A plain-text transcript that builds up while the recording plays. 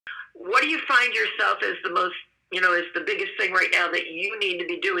What do you find yourself as the most, is the biggest thing right now that you need to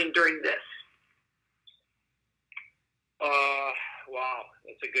be doing during this? Wow,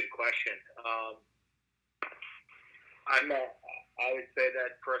 that's a good question. I would say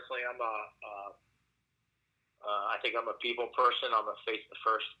that personally, I think I'm a people person. I'm a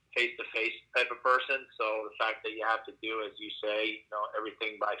face-to-face type of person. So the fact that you have to do, as you say,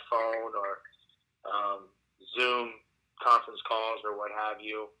 everything by phone or Zoom conference calls or what have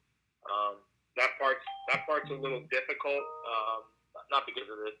you, that part's a little difficult. Not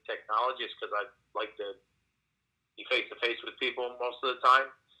because of the technology, it's because I like to be face-to-face with people most of the time.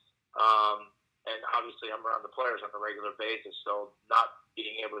 And obviously, I'm around the players on a regular basis, so not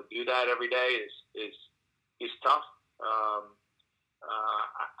being able to do that every day is tough.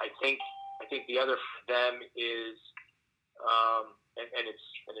 I think the other for them is, and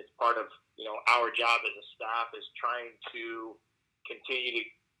it's part of our job as a staff is trying to continue to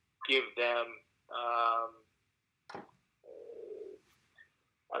give them.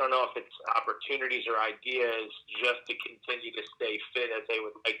 I don't know if it's opportunities or ideas just to continue to stay fit as they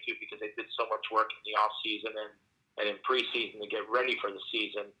would like to, because they did so much work in the off season and in preseason to get ready for the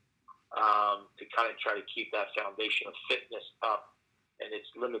season, to kind of try to keep that foundation of fitness up. And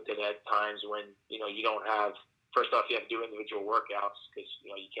it's limited at times when, you don't have, first off, you have to do individual workouts because,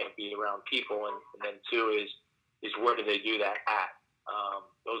 you can't be around people. And then two is where do they do that at?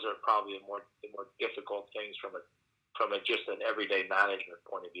 Those are probably the more difficult things from just an everyday management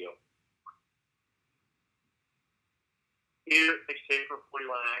point of view. Here at for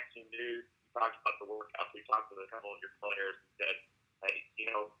 41 Action News, we talked about the workouts. We talked with a couple of your players and said, hey,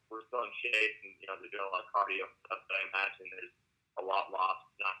 we're still in shape and, they're doing a lot of cardio stuff, but I imagine there's a lot lost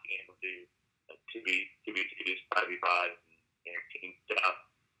not being able to do 2v2s, 5v5s, and team stuff.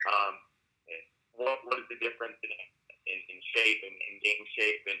 What is the difference in shape and in game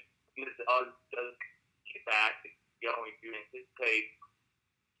shape? And this does get back to going to anticipate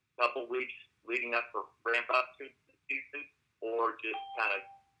a couple weeks leading up for ramp up to the season, or just kind of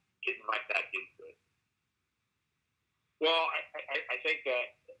getting right back into it? Well, I think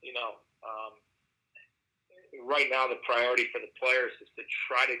that, right now the priority for the players is to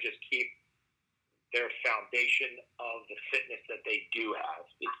try to just keep their foundation of the fitness that they do have.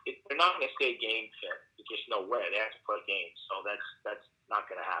 They're not going to stay game fit. There's just no way. They have to play games, so that's not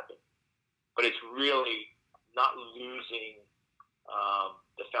going to happen. But it's really not losing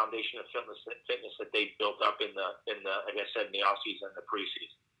the foundation of fitness that they built up in the like I said, in the off season and the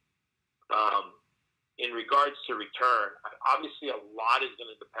preseason. In regards to return, obviously a lot is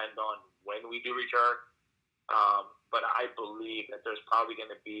going to depend on when we do return. But I believe that there's probably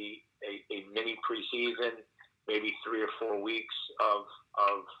going to be a mini preseason, maybe 3 or 4 weeks of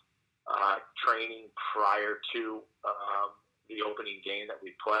training prior to the opening game that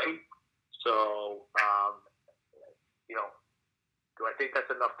we play. So, do I think that's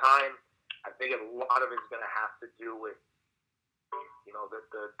enough time? I think a lot of it's going to have to do with,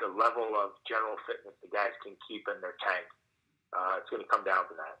 the level of general fitness the guys can keep in their tank. It's going to come down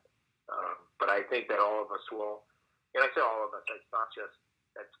to that. But I think that all of us will, and I say all of us, it's not just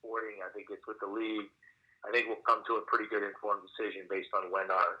at Sporting, I think it's with the league. I think we'll come to a pretty good informed decision based on when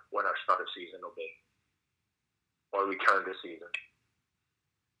our start of season will be, or return to season.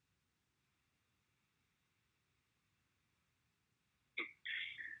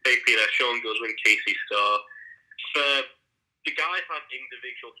 Hey Peter, Sean Goswin, KC Star. For the guys have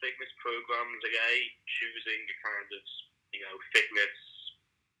individual fitness programs, are they choosing the kind of fitness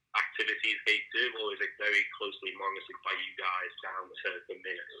activities they do, or is it very closely monitored by you guys down to the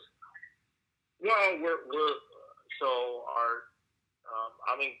minutes? Well,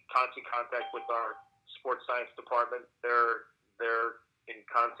 I'm in constant contact with our sports science department. They're in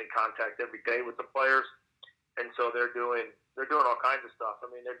constant contact every day with the players, and so they're doing all kinds of stuff. I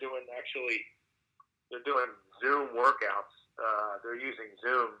mean, they're doing Zoom workouts. They're using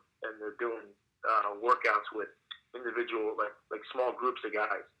Zoom, and they're doing workouts with individual, like small groups of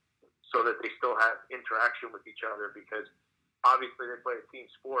guys, so that they still have interaction with each other, because obviously they play a team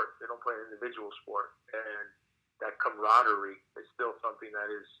sport. They don't play an individual sport. And that camaraderie is still something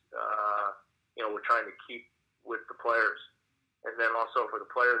that is, we're trying to keep with the players. And then also for the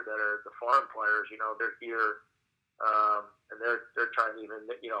players that are the foreign players, they're here, and they're trying to even,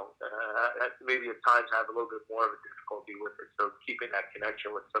 maybe at times have a little bit more of a difficulty with it. So keeping that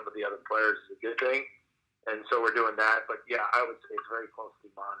connection with some of the other players is a good thing. And so we're doing that. But yeah, I would say it's very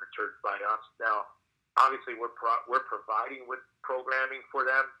closely monitored by us. Now, obviously we're providing with programming for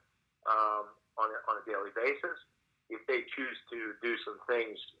them on a daily basis. If they choose to do some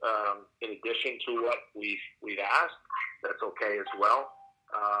things in addition to what we've asked, that's okay as well.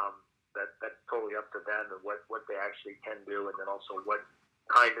 That's totally up to them and what they actually can do, and then also what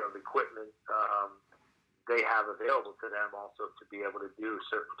kind of equipment they have available to them also to be able to do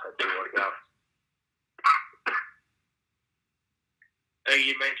certain types of workouts.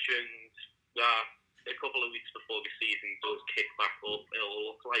 You mentioned that a couple of weeks before the season does kick back up. It'll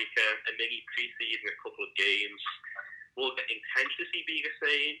look like a mini pre-season, a couple of games. Will the intensity be the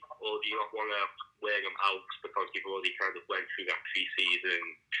same, or do you not want to wear them out because you've already kind of went through that pre-season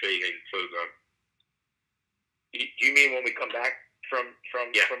training program? Do you mean when we come back from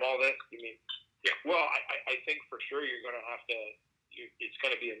all this? You mean? Yeah. Well, I think for sure you're going to have to. It's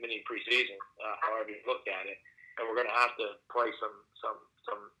going to be a mini preseason, however you look at it, and we're going to have to play some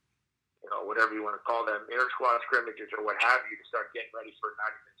whatever you want to call them, inter squad scrimmages or what have you to start getting ready for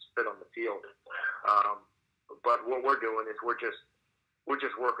 90 minutes spit on the field. But what we're doing is we're just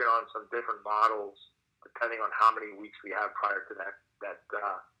working on some different models depending on how many weeks we have prior to that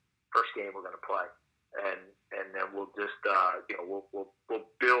first game we're going to play, and then we'll just we'll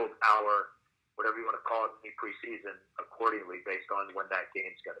build our whatever you want to call it in preseason accordingly based on when that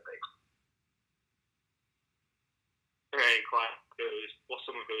game's going to be. And what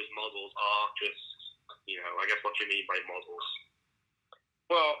some of those models are, just I guess what you mean by models.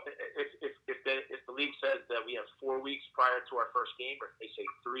 Well, if the league says that we have 4 weeks prior to our first game, or if they say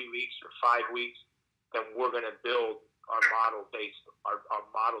 3 weeks or 5 weeks, then we're going to build our model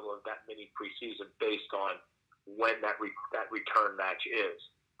of that mini preseason based on when that return match is,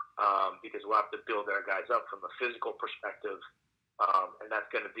 because we'll have to build our guys up from a physical perspective, and that's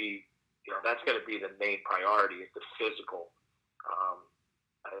going to be the main priority is the physical.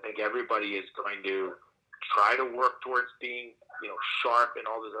 I think everybody is going to try to work towards being sharp and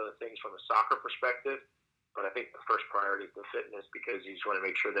all those other things from a soccer perspective, but I think the first priority is the fitness, because you just want to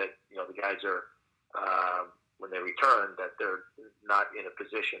make sure that the guys are when they return that they're not in a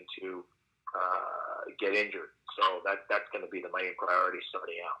position to get injured. So that's going to be the main priority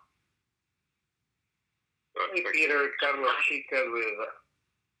starting out. Hey Peter, Carlos Chica with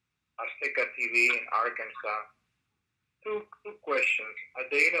Azteca TV in Arkansas. Two questions. At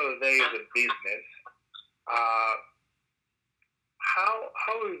the end of the day, it's a business. How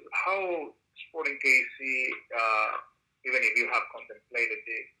Sporting KC, even if you have contemplated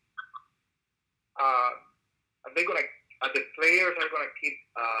this, the players are gonna keep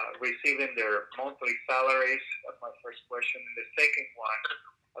receiving their monthly salaries? That's my first question. And the second one,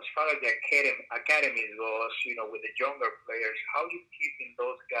 as far as the academy goes, with the younger players, how you keeping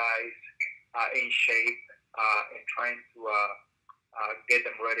those guys in shape and trying to get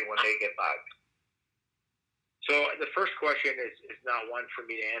them ready when they get back? So the first question is not one for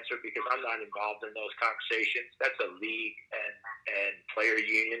me to answer because I'm not involved in those conversations. That's a league and player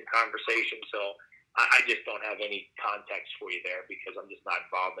union conversation. So I just don't have any context for you there because I'm just not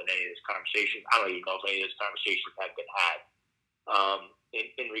involved in any of those conversations. I don't even know if any of those conversations have been had.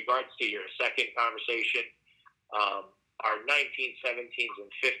 In regards to your second conversation, our 19, 17s,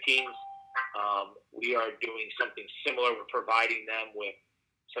 and 15s, we are doing something similar. We're providing them with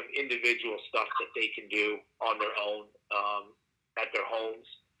some individual stuff that they can do on their own at their homes.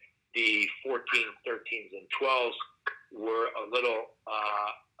 The 14s, 13s, and 12s were a little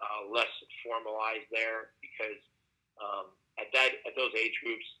less formalized there because at those age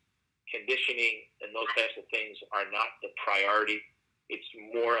groups, conditioning and those types of things are not the priority. It's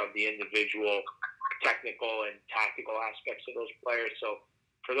more of the individual technical and tactical aspects of those players. So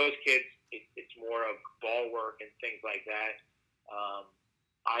for those kids, it's more of ball work and things like that.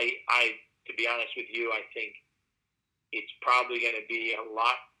 To be honest with you, I think it's probably going to be a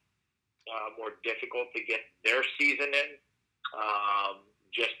lot more difficult to get their season in,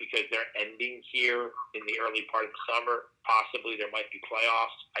 just because they're ending here in the early part of the summer. Possibly there might be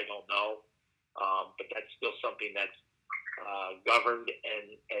playoffs. I don't know, but that's still something that's governed,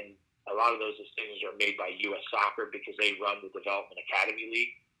 and a lot of those decisions are made by U.S. Soccer because they run the Development Academy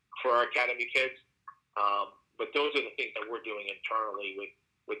League for our academy kids. But those are the things that we're doing internally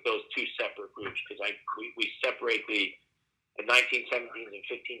with those two separate groups, because we separate the 19, 17s, and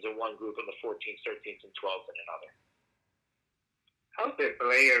 15s in one group and the 14s, 13s, and 12s in another. How the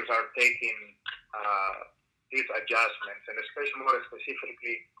players are taking these adjustments, and especially more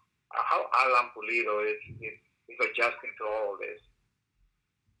specifically, how Alan Pulido is adjusting to all of this?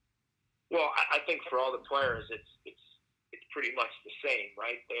 Well, I think for all the players, it's pretty much the same,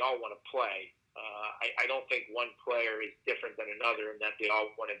 right? They all want to play. I don't think one player is different than another in that they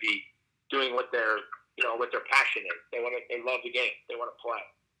all want to be doing what they're passionate. They love the game. They want to play.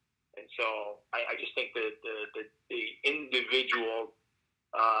 And so I just think that the individual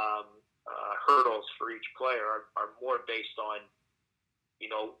hurdles for each player are more based on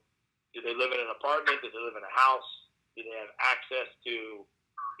do they live in an apartment? Do they live in a house? Do they have access to,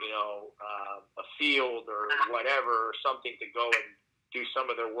 a field or whatever, or something to go and do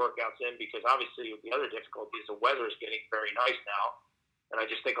some of their workouts in? Because obviously the other difficulty is the weather is getting very nice now. And I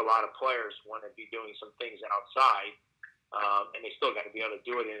just think a lot of players want to be doing some things outside, and they still got to be able to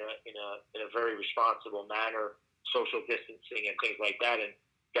do it in a very responsible manner, social distancing and things like that. And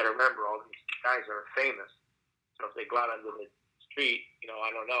you got to remember, all these guys are famous. So if they go out onto the street,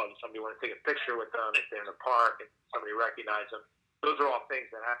 I don't know, and somebody want to take a picture with them, if they're in a park and somebody recognizes them, those are all things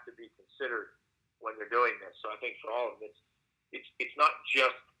that have to be considered when they're doing this. So I think for all of it, it's not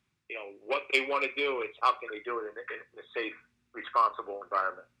just what they want to do; it's how can they do it in a safe, responsible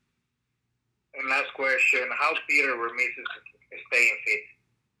environment. And last question: how Peter Vermes is staying fit?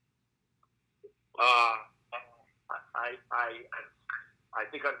 I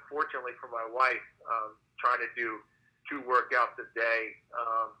think unfortunately for my wife, trying to do 2 workouts a day,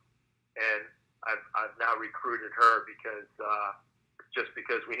 and I've now recruited her because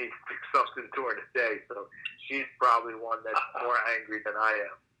we need to do something during the day. So she's probably one that's more angry than I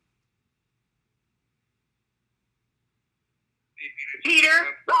am. Peter?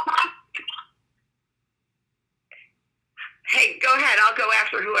 Hey, go ahead. I'll go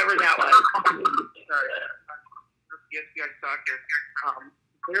after whoever that was. Sorry. Yes, guys, soccer.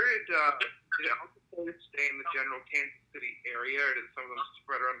 Where did players stay in the general Kansas City area, or did some of them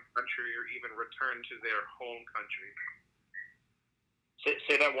spread around the country or even return to their home country?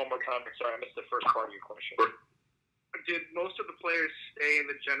 Say that one more time. I'm sorry, I missed the first part of your question. Did most of the players stay in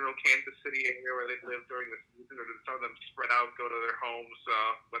the general Kansas City area where they lived during the season, or did some of them spread out, go to their homes,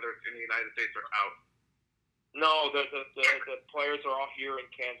 whether it's in the United States or out? No, the players are all here in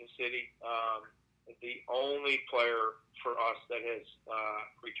Kansas City. The only player for us that has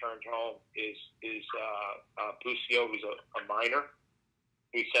returned home is Bucio, who's a minor.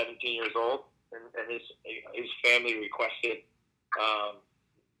 He's 17 years old, and his family requested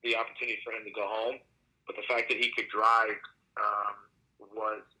the opportunity for him to go home. But the fact that he could drive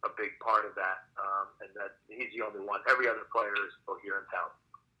was a big part of that, and that he's the only one. Every other player is still here in town.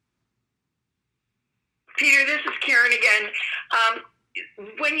 Peter, this is Karen again.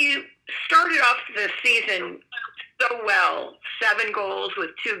 When you started off the season so well, 7 goals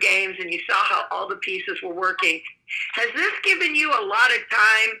with 2 games, and you saw how all the pieces were working, has this given you a lot of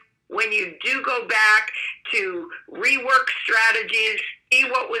time when you do go back to rework strategies, see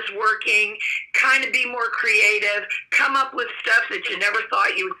what was working, kind of be more creative, come up with stuff that you never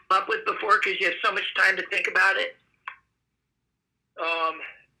thought you would come up with before because you have so much time to think about it?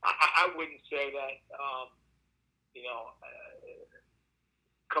 I wouldn't say that,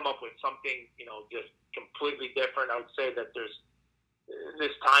 come up with something, just completely different. I would say that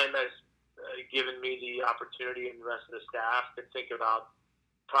this time has given me the opportunity and the rest of the staff to think about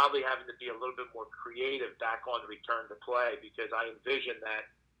probably having to be a little bit more creative back on return to play, because I envision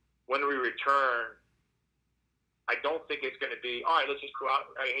that when we return, I don't think it's going to be, all right, let's just go out.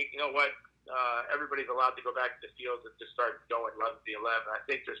 You know what? Everybody's allowed to go back to the fields and just start going 11v11. I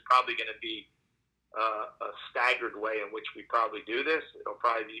think there's probably going to be a staggered way in which we probably do this. It'll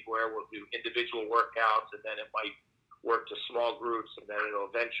probably be where we'll do individual workouts, and then it might work to small groups, and then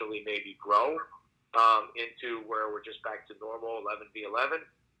it'll eventually maybe grow into where we're just back to normal 11v11.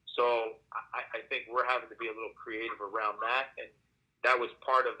 So I think we're having to be a little creative around that, and that was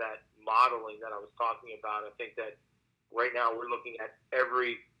part of that modeling that I was talking about. I think that right now we're looking at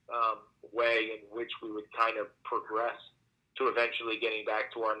every way in which we would kind of progress to eventually getting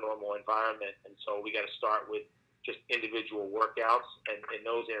back to our normal environment. And so we got to start with just individual workouts, and in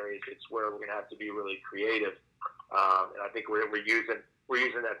those areas, it's where we're going to have to be really creative. And I think we're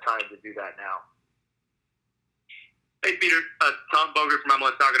using that time to do that now. Hey, Peter, Tom Boger from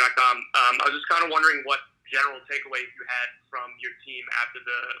MLSsoccer.com. I was just kind of wondering what general takeaways you had from your team after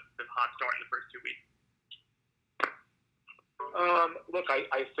the hot start in the first 2 weeks. Look,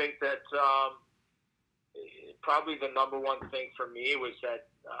 I think that probably the number one thing for me was that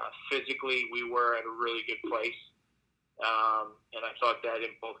physically we were at a really good place, and I thought that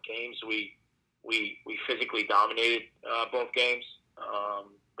in both games we physically dominated both games.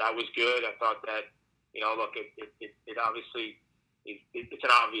 That was good. I thought that, look, it obviously it's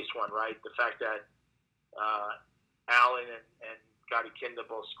an obvious one, right? The fact that Allen and Gotti Kinda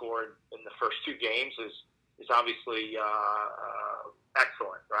both scored in the first 2 games is obviously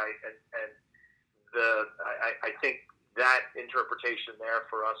excellent, right? And I think that interpretation there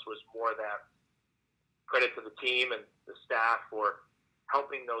for us was more that credit to the team and the staff for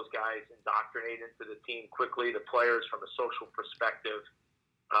helping those guys indoctrinate into the team quickly, the players from a social perspective,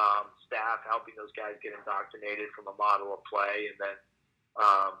 staff helping those guys get indoctrinated from a model of play, and then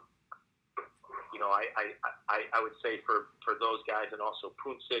I would say for those guys, and also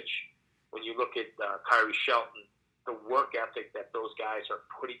Puncic, when you look at Kyrie Shelton, the work ethic that those guys are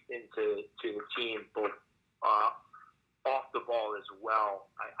putting into the team, both off the ball as well,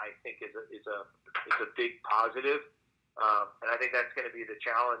 I think is a big positive. And I think that's going to be the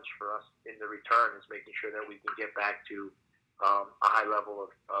challenge for us in the return, is making sure that we can get back to a high level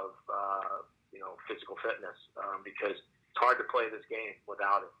of physical fitness, because it's hard to play this game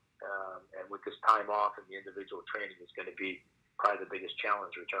without it. And with this time off and the individual training is going to be probably the biggest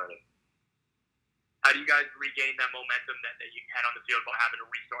challenge returning. How do you guys regain that momentum that you had on the field while having to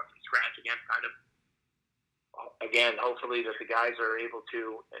restart from scratch again, kind of? Again, hopefully that the guys are able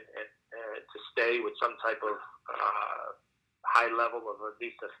to to stay with some type of high level of at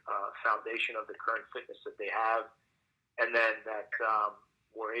least a foundation of the current fitness that they have, and then that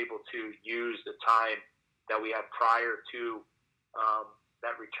we're able to use the time that we have prior to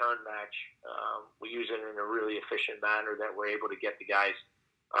that return match. We use it in a really efficient manner, that we're able to get the guys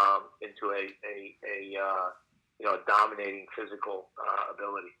into a dominating physical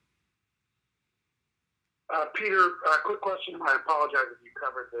ability. Peter, quick question. I apologize if you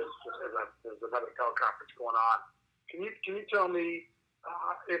covered this, just as there's another teleconference going on. Can you tell me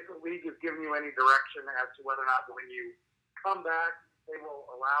if the league has given you any direction as to whether or not when you come back, they will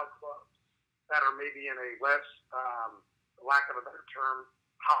allow clubs that are maybe in a less, lack of a better term,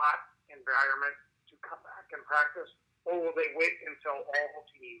 hot environment to come back and practice, or will they wait until all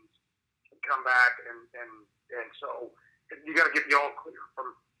teams can come back and so you got to get you all clear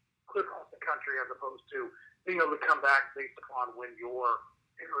across the country, as opposed to being able to come back based upon when your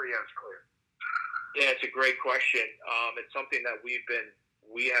area is clear? Yeah, it's a great question. It's something that we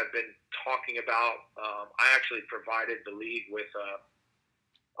have been talking about. I actually provided the league with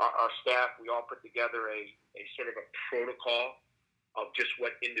our staff. We all put together a sort of a protocol of just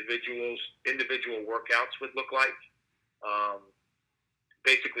what individual workouts would look like.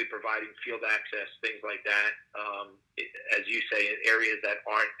 Basically providing field access, things like that. As you say, in areas that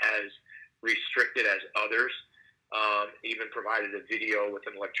aren't as restricted as others. Even provided a video with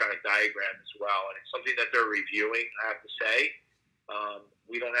an electronic diagram as well. And it's something that they're reviewing, I have to say.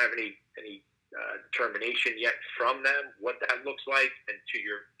 We don't have any determination yet from them what that looks like. And to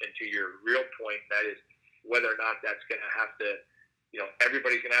your real point, that is whether or not that's going to have to,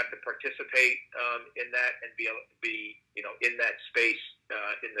 everybody's going to have to participate in that and be in that space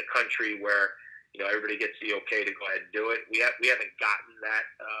in the country where everybody gets the okay to go ahead and do it. We haven't gotten that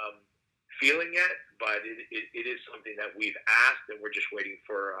feeling yet, but it is something that we've asked, and we're just waiting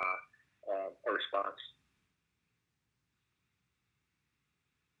for a response.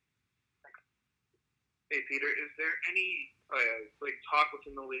 Hey Peter, is there any talk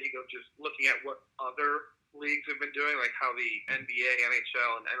within the league of just looking at what other leagues have been doing, like how the NBA,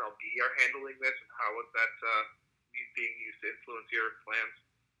 NHL, and MLB are handling this, and how is that being used to influence your plans?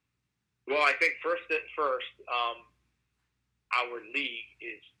 Well, I think first, our league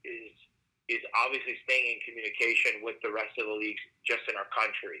is obviously staying in communication with the rest of the leagues just in our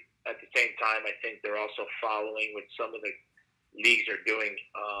country. At the same time, I think they're also following what some of the leagues are doing,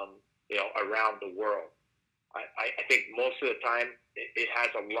 around the world. I think most of the time it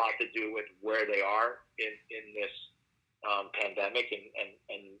has a lot to do with where they are in this pandemic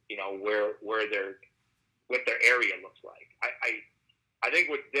and where what their area looks like. I think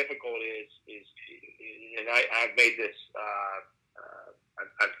what's difficult is and I've made this.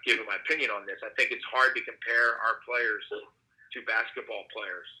 I've given my opinion on this. I think it's hard to compare our players to basketball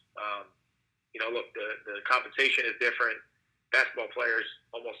players. Look, the compensation is different. Basketball players,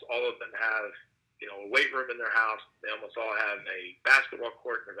 almost all of them have, a weight room in their house. They almost all have a basketball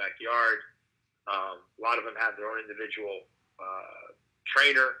court in their backyard. A lot of them have their own individual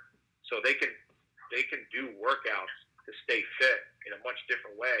trainer, so they can do workouts to stay fit in a much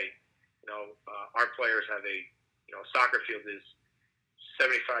different way. Our players have a soccer field is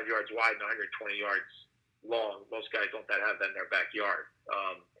 75 yards wide and 120 yards long. Most guys don't have that in their backyard,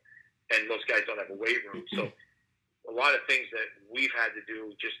 and most guys don't have a weight room. So a lot of things that we've had to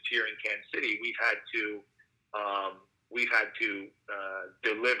do just here in Kansas City, we've had to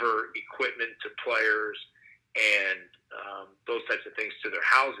deliver equipment to players and those types of things to their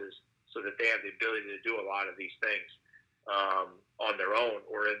houses, so that they have the ability to do a lot of these things on their own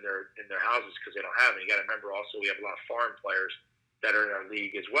or in their houses, because they don't have it. You got to remember also, we have a lot of foreign players that are in our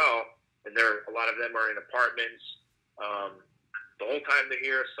league as well, and a lot of them are in apartments the whole time they're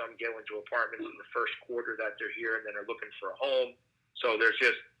here. Some get into apartments in the first quarter that they're here, and then are looking for a home. So there's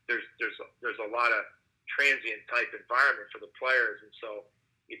a lot of transient type environment for the players, and so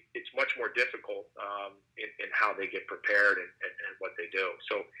it's much more difficult in how they get prepared and what they do.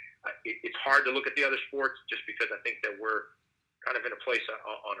 So it's hard to look at the other sports just because I think that we're kind of in a place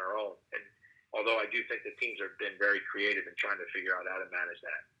on our own. And although I do think the teams have been very creative in trying to figure out how to manage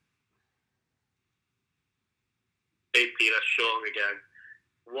that. Hey, Peter, Sean again.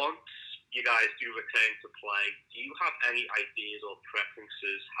 Once you guys do return to play, do you have any ideas or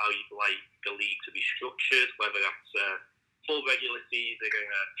preferences how you'd like the league to be structured, whether that's full regular season and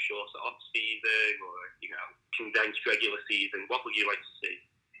a shorter off season, or condensed regular season? What would you like to see?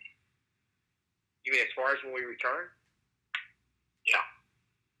 You mean as far as when we return? Yeah.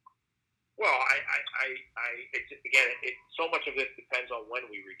 Well, so much of this depends on when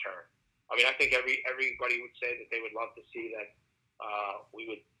we return. I mean, I think everybody would say that they would love to see that. We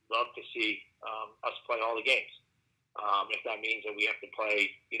would love to see us play all the games. If that means that we have to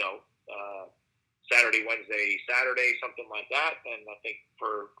play, Saturday, Wednesday, Saturday, something like that, and I think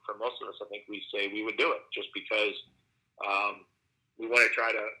for most of us, I think we say we would do it just because we want to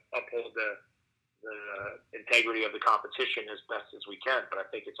try to uphold the integrity of the competition as best as we can. But I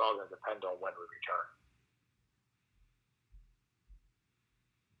think it's all going to depend on when we return.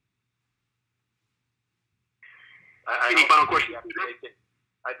 Any final question?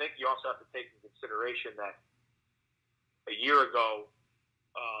 I think you also have to take into consideration that a year ago,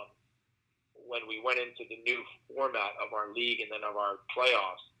 when we went into the new format of our league and then of our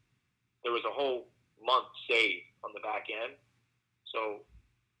playoffs, there was a whole month saved on the back end. So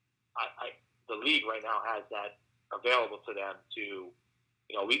the league right now has that available to them to,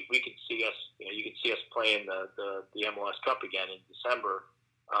 we could see us, you could see us playing the MLS Cup again in December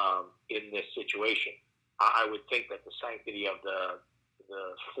in this situation. I would think that the sanctity of the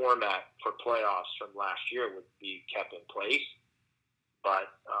format for playoffs from last year would be kept in place, but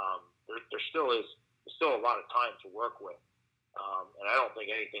there still is a lot of time to work with, and I don't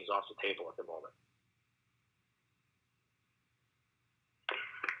think anything's off the table at the moment.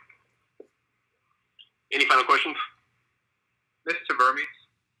 Any final questions? Mr. Vermes?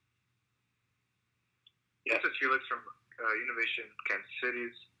 Yes. This is Felix from Innovation Kansas City,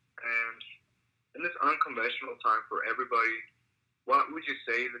 and in this unconventional time for everybody, what would you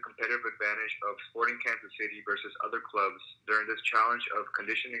say is the competitive advantage of Sporting Kansas City versus other clubs during this challenge of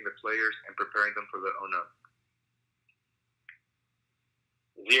conditioning the players and preparing them for the unknown?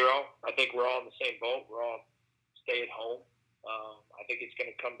 Zero. I think we're all in the same boat. We're all stay at home. I think it's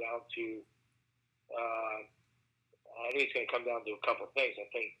going to come down to a couple of things. I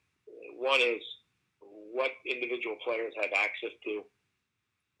think one is what individual players have access to,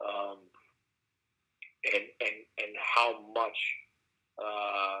 and how much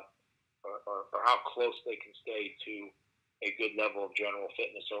or how close they can stay to a good level of general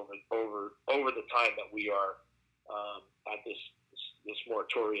fitness over the time that we are at this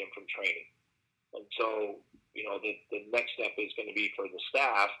moratorium from training. And so, the next step is going to be for the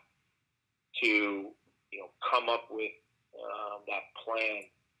staff to, come up with that plan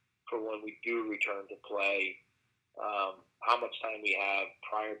for when we do return to play, how much time we have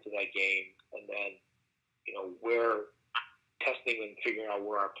prior to that game, and then, we're testing and figuring out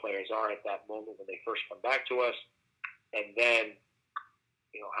where our players are at that moment when they first come back to us, and then,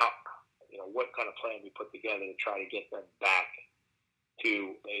 what kind of plan we put together to try to get them back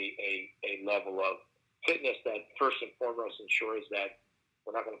to a level of fitness that first and foremost ensures that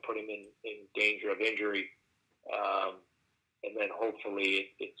we're not going to put them in danger of injury, and then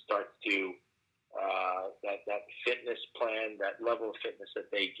hopefully it starts to that fitness plan, that level of fitness that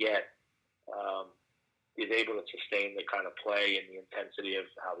they get, is able to sustain the kind of play and the intensity of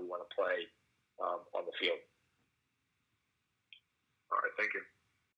how we want to play on the field. All right, thank you.